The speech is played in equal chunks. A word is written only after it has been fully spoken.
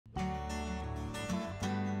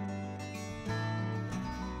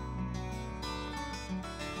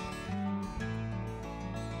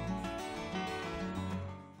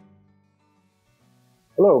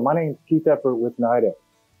Hello, my name is Effert with NIDEK.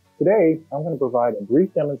 Today, I'm going to provide a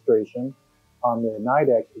brief demonstration on the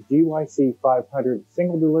NIDEK GYC-500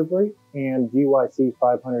 single delivery and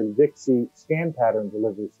GYC-500 Vixi scan pattern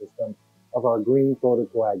delivery system of our green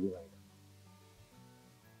photocoagulator.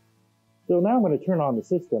 So now I'm going to turn on the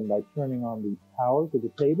system by turning on the power to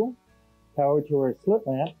the table, power to our slit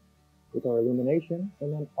lamp with our illumination,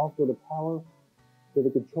 and then also the power to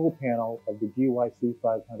the control panel of the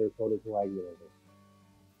GYC-500 photocoagulator.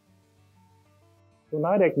 So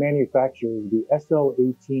NIDEK manufactures the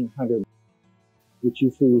SL1800, which you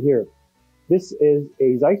see here. This is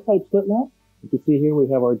a Zeiss type slit lamp. You can see here we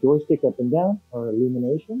have our joystick up and down, our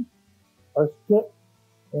illumination, our split,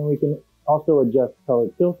 and we can also adjust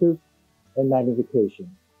colored filters and magnification.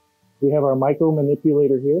 We have our micro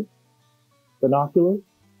manipulator here, binoculars,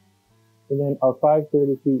 and then our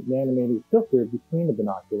 532 nanometer filter between the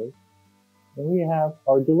binoculars. And we have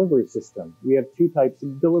our delivery system. We have two types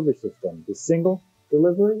of delivery system, the single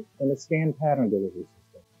delivery and the scan pattern delivery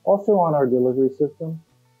system. Also on our delivery system,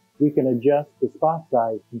 we can adjust the spot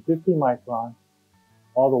size from 50 microns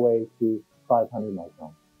all the way to 500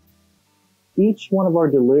 microns. Each one of our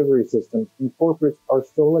delivery systems incorporates our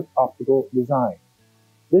Solic optical design.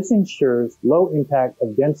 This ensures low impact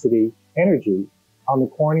of density energy on the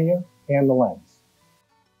cornea and the lens.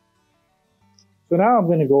 So now I'm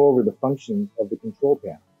going to go over the functions of the control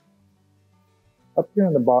panel. Up here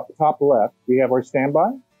on the top left, we have our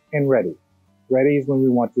standby and ready. Ready is when we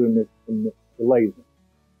want to emit the laser.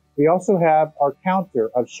 We also have our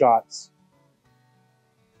counter of shots.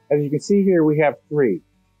 As you can see here, we have 3.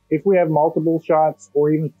 If we have multiple shots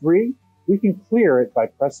or even 3, we can clear it by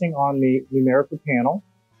pressing on the numerical panel.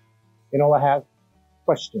 And it'll have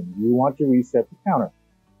question. Do you want to reset the counter?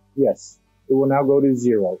 Yes. It will now go to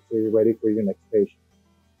 0, so you're ready for your next patient.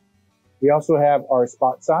 We also have our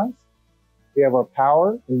spot size. We have our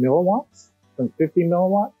power in milliwatts, from 50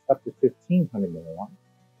 milliwatts up to 1500 milliwatts.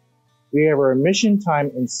 We have our emission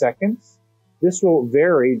time in seconds. This will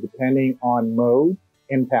vary depending on mode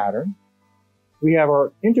and pattern. We have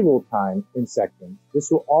our interval time in seconds.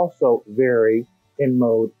 This will also vary in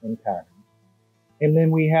mode and pattern. And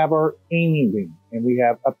then we have our aiming beam, and we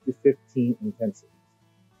have up to 15 intensities.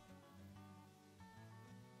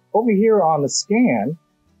 Over here on the scan,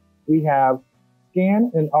 we have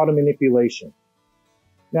scan and auto manipulation.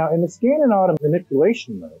 Now in the scan and auto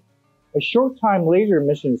manipulation mode, a short time laser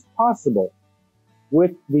emission is possible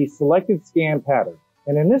with the selected scan pattern.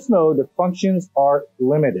 And in this mode, the functions are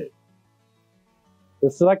limited. The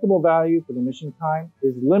selectable value for the emission time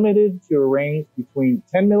is limited to a range between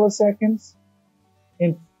 10 milliseconds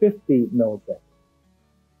and 50 milliseconds.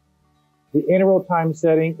 The interval time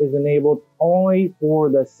setting is enabled only for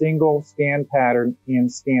the single scan pattern in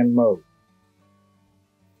scan mode.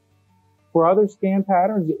 For other scan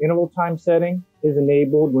patterns, the interval time setting is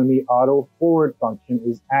enabled when the auto forward function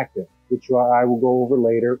is active, which I will go over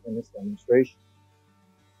later in this demonstration.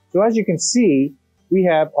 So as you can see, we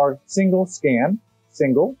have our single scan,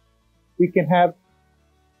 single. We can have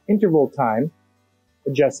interval time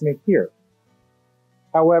adjustment here.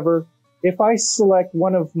 However, if I select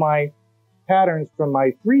one of my patterns from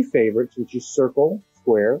my 3 favorites, which is circle,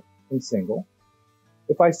 square, and single.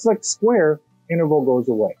 If I select square, interval goes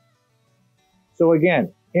away. So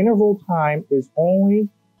again, interval time is only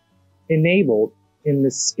enabled in the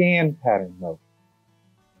scan pattern mode.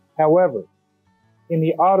 However, in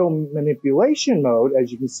the auto manipulation mode,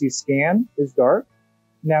 as you can see, scan is dark.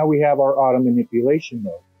 Now we have our auto manipulation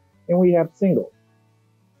mode, and we have single.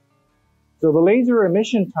 So the laser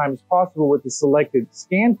emission time is possible with the selected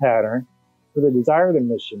scan pattern for the desired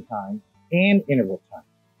emission time and interval time.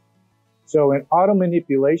 So in auto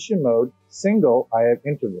manipulation mode, single, I have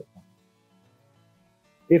interval time.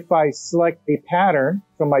 If I select a pattern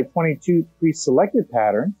from my 22 pre-selected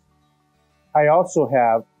patterns, I also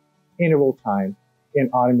have interval time in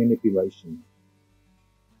auto manipulation.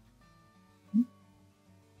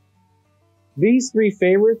 These 3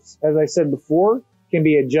 favorites, as I said before, can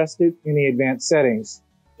be adjusted in the advanced settings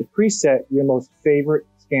to preset your most favorite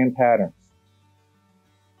scan patterns.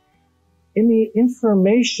 In the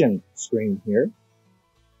information screen here,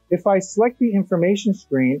 if I select the information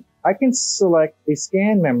screen, I can select a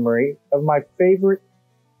scan memory of my favorite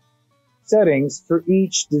settings for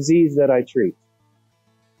each disease that I treat.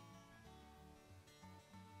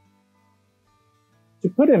 To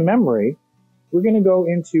put in memory, we're going to go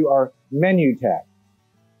into our menu tab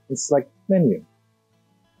and select menu.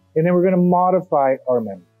 And then we're going to modify our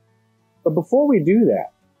menu. But before we do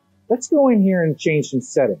that, let's go in here and change some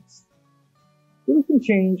settings. So we can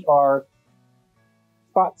change our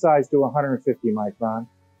spot size to 150 micron.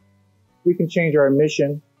 we can change our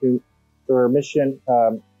emission and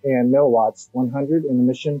milliwatts 100 and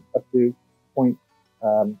emission up to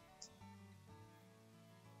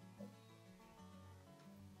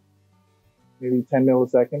maybe 10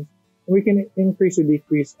 milliseconds. And we can increase or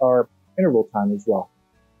decrease our interval time as well.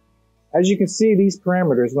 As you can see, these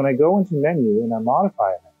parameters, when I go into menu and I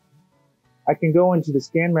modify it, I can go into the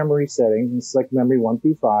scan memory settings and select memory 1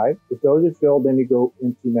 through 5. If those are filled, then you go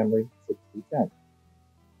into memory 6 through 10.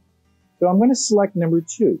 So I'm going to select number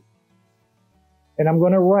 2. And I'm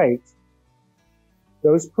going to write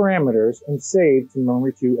those parameters and save to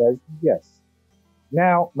memory 2 as yes.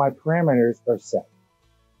 Now my parameters are set.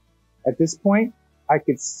 At this point, I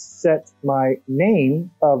could set my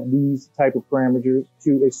name of these type of parameters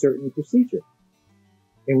to a certain procedure.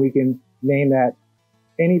 And we can name that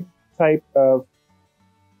any type of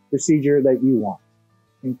procedure that you want.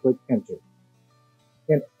 And click enter.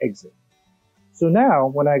 And exit. So now,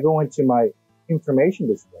 when I go into my information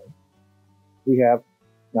display, we have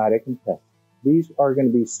NIDEK and test. These are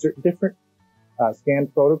going to be different scan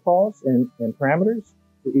protocols and parameters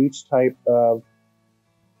for each type of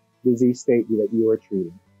disease state that you are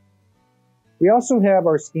treating. We also have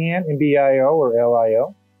our scan and BIO or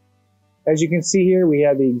LIO. As you can see here, we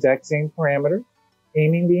have the exact same parameter,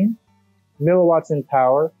 aiming beam, milliwatts in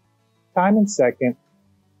power, time in second,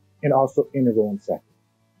 and also interval in second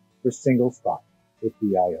for single spot with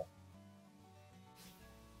BIO.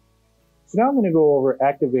 So now I'm going to go over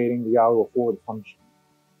activating the auto forward function.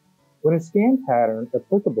 When a scan pattern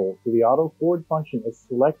applicable to the auto forward function is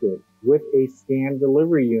selected with a scan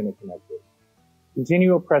delivery unit connected,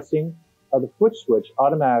 continual pressing of the foot switch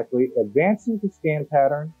automatically advances the scan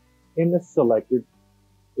pattern in the selected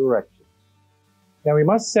direction. Now we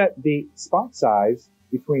must set the spot size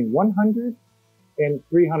between 100 and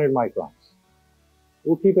 300 microns.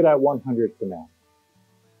 We'll keep it at 100 for now.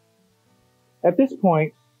 At this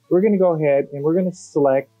point, we're going to go ahead and we're going to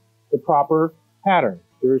select the proper pattern.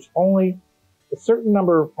 There's only a certain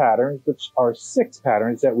number of patterns, which are 6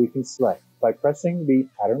 patterns that we can select by pressing the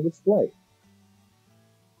pattern display.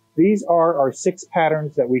 These are our 6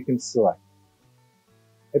 patterns that we can select.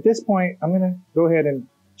 At this point, I'm going to go ahead and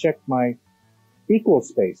check my equal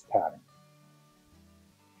space pattern.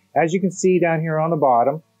 As you can see down here on the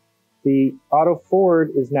bottom, the auto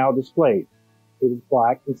forward is now displayed. It is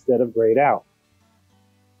black instead of grayed out.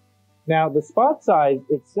 Now the spot size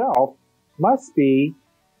itself must be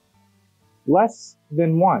less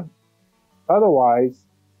than 1. Otherwise,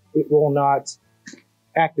 it will not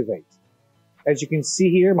activate. As you can see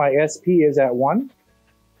here, my SP is at 1.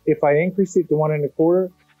 If I increase it to 1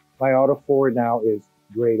 1/4, my auto forward now is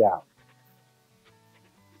grayed out.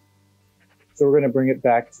 So we're going to bring it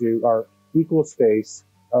back to our equal space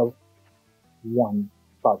of 1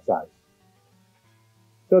 spot size.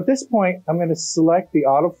 So at this point, I'm going to select the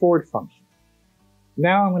auto forward function.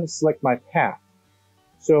 Now I'm going to select my path.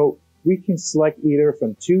 So we can select either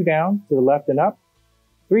from 2 down to the left and up,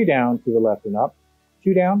 3 down to the left and up,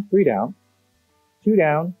 2 down, 3 down, 2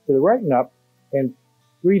 down to the right and up, and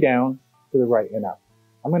 3 down to the right and up.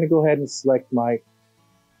 I'm going to go ahead and select my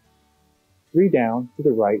 3 down to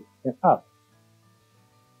the right and up.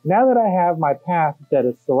 Now that I have my path that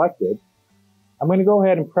is selected, I'm going to go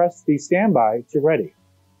ahead and press the standby to ready.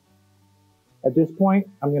 At this point,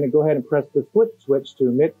 I'm going to go ahead and press the flip switch to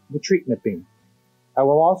emit the treatment beam. I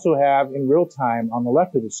will also have in real time on the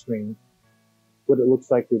left of the screen what it looks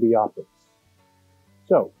like through the optics.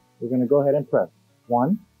 So we're going to go ahead and press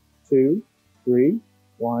 1, 2, 3,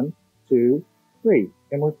 1, 2, 3,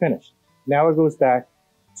 and we're finished. Now it goes back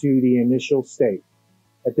to the initial state.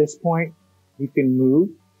 At this point, you can move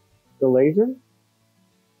the laser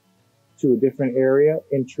to a different area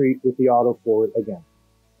and treat with the auto forward again.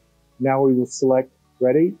 Now we will select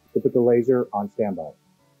ready to put the laser on standby.